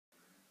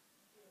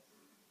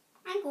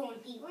I'm going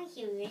to be more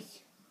serious.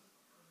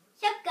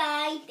 What's up,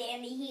 guys?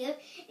 Danny here,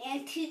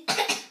 and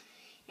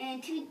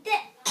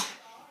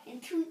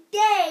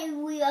today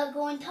we are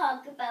going to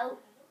talk about.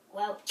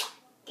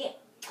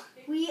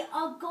 We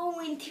are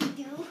going to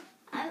do.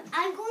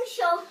 I'm going to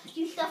show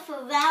you stuff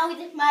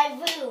around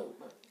my room.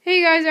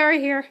 Hey guys, are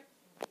here?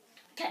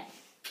 Okay.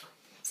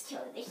 So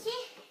this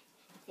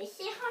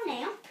is our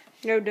lamp.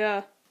 No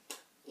duh.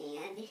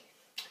 And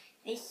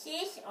this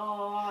is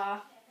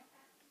our.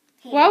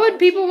 Why would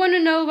people want to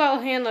know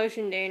about hand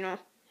lotion, Daniel?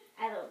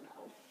 I don't know.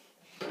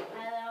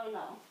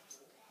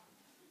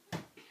 How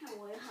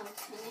to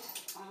turn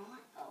it on?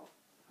 Oh.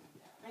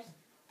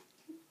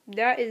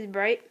 That is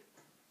bright.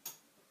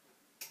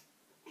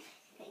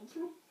 Thank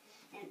you.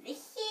 And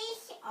this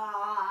is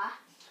our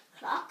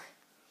clock.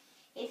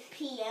 It's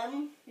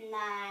PM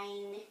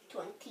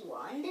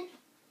 9:21.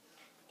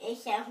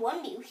 It has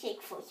one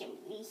music for some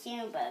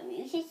reason, but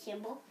music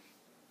symbol.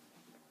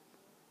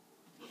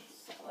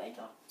 So I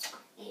don't.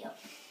 Yeah.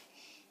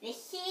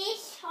 This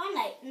is our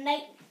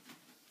night.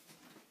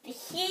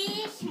 This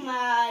is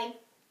my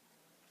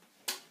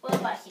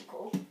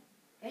bicycle.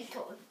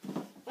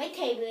 My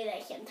table that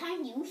I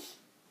sometimes use.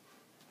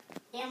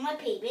 And my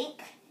pay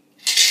bank.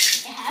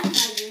 I have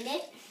my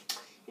unit.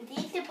 And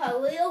this is the part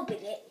where I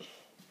open it.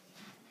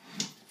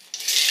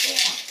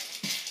 Yeah.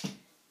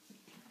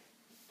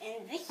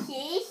 And this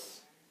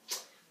is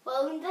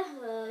from the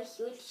hearse,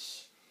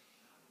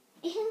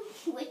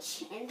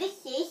 and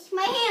this is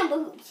my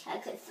hammer hoops. I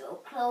could throw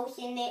clothes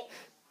in it.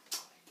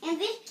 And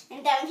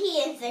down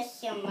here is the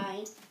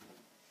semi.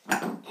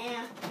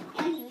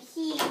 And you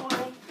see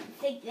one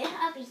thing that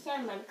I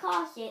beside my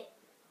closet.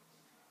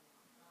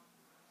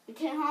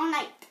 It's all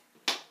night.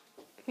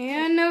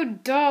 Yeah, no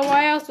duh.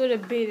 Why else would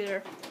it be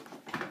there?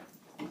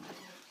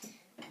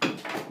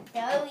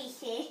 The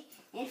reason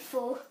is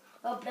full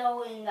of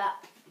blowing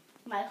up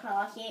my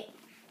closet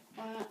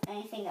or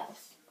anything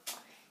else.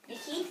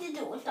 This is the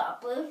door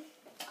stopper.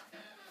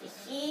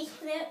 This is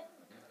the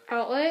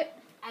Outlet?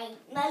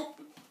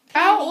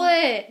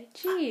 outlet.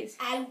 Jeez.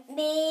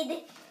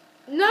 Outlet.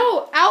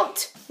 No,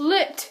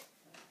 outlet.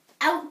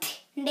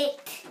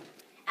 Outlet.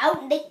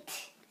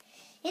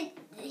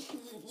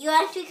 You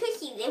actually could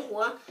see this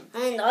one.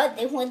 I know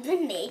this one's the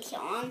next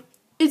on.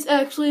 It's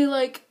actually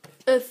like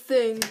a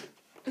thing.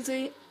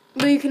 See?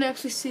 But you can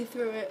actually see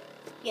through it.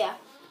 Yeah.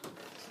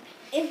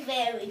 It's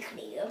very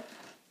clear.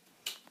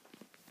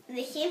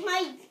 This is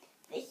my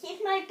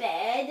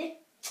bed.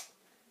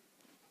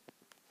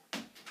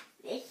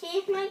 This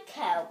is my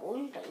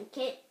cowboy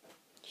blanket.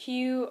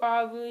 You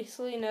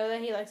obviously know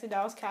that he likes the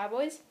Dallas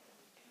Cowboys.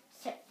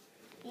 So,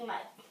 you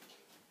might.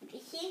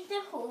 This is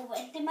the whole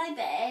rest of my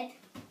bed.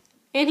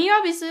 And he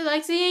obviously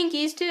likes the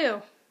Yankees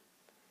too.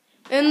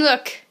 And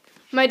look,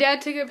 my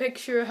dad took a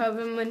picture of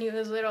him when he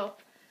was little.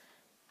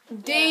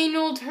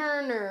 Daniel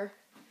Turner.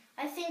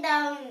 I think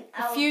that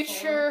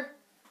Future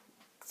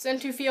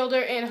center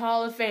fielder and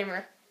Hall of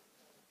Famer.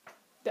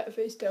 That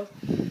face though.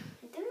 I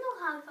don't know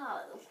how to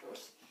call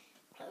those.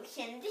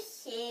 And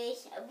this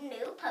is a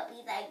new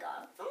puppy that I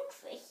got from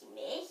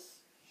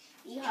Christmas.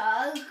 We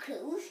have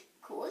cool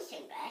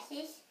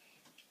sunglasses.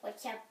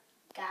 What's up,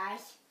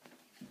 guys?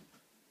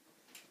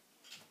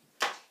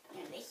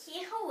 And this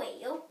is her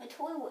wheel, a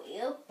toy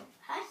wheel.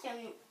 Has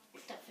some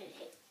stuff in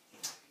it.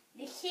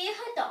 This is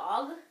her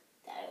dog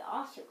that I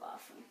also got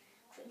from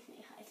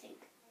Christmas, I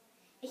think.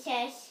 It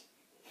says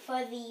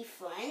Fuzzy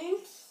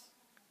Friends.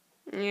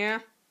 Yeah.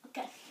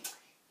 Okay.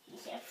 It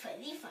says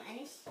Fuzzy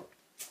Friends.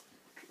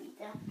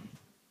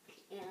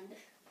 And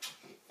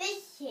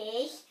this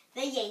is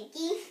the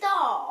Yankee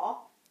Star.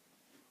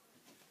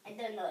 I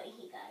don't know if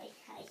you guys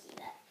can see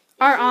that.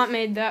 Our aunt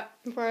made that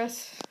for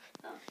us.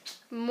 Oh.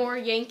 More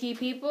Yankee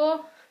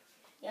people.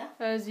 Yeah.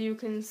 As you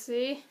can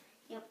see.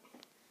 Yep.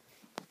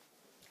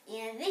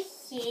 And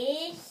this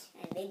is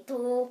a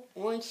little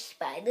orange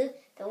spider.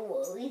 Don't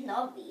worry,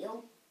 not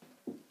real.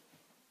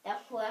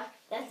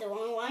 That's the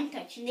one I'm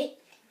touching it.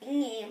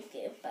 And I'm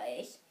scared by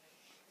it.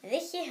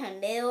 This is a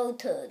little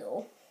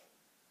turtle.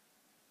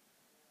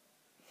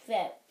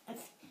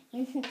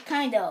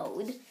 Kind of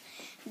old.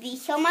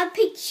 These are my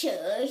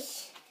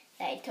pictures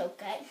that I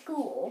took at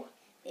school.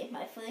 This is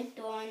my first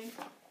one.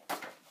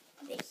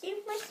 This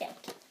is my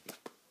second.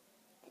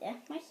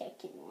 That's my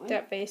second one.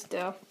 That face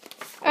though.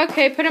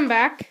 Okay, put him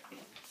back.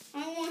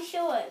 I want to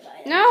show it.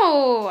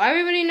 No,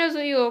 everybody knows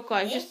what you look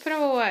like. This, Just put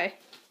him away.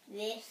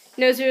 This.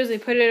 No, seriously,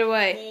 put it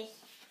away.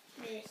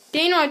 This.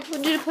 Daniel, I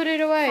told you to put it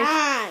away.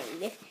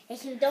 Fine.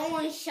 If you don't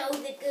want to show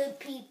the good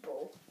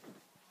people.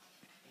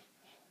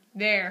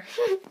 There.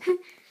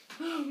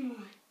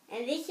 And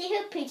this is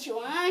a picture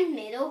on the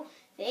middle.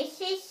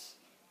 This is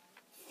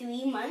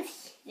 3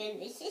 months. Then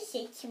this is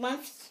 6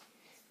 months.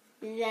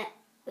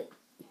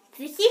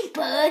 This is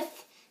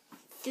birth.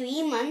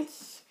 3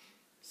 months.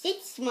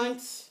 6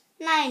 months.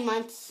 9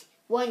 months.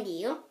 1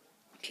 year.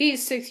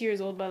 He's 6 years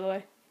old, by the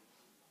way.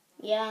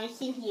 Yeah, I'm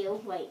sitting here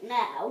right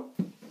now.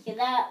 So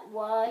that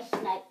was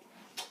like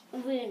a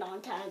really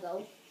long time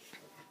ago.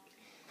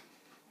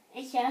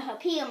 And so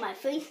up here, my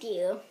first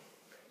year.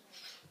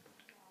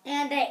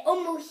 And I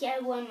almost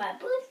said when my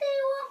birthday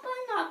was, but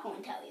I'm not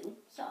going to tell you.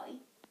 Sorry.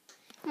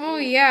 Oh,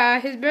 yeah.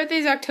 His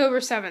birthday's October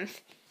 7th.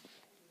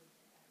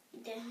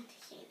 Didn't have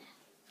to say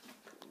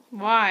that.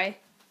 Why?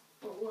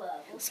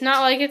 But It's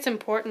not like it's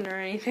important or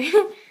anything.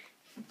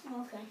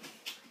 okay.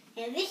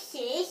 And this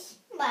is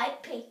my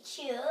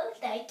picture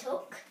that I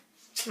took.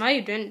 No,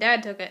 you didn't.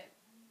 Dad took it.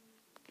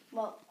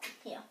 Well,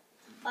 here.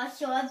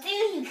 Also,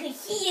 there you can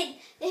see it,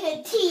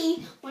 the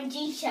tea when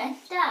Jesus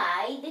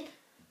died.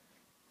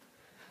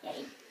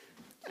 Okay.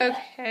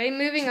 Okay,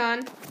 moving on.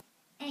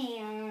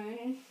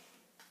 And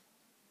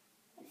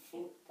I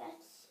think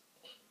that's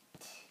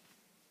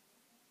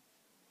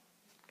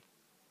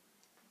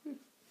it.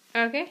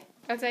 Okay,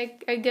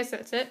 I guess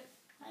that's it.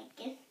 I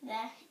guess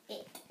that's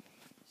it.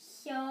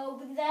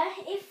 So that's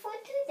it for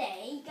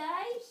today,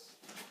 guys.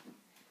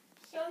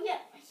 So yeah,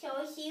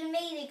 so see you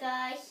later,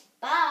 guys.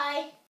 Bye.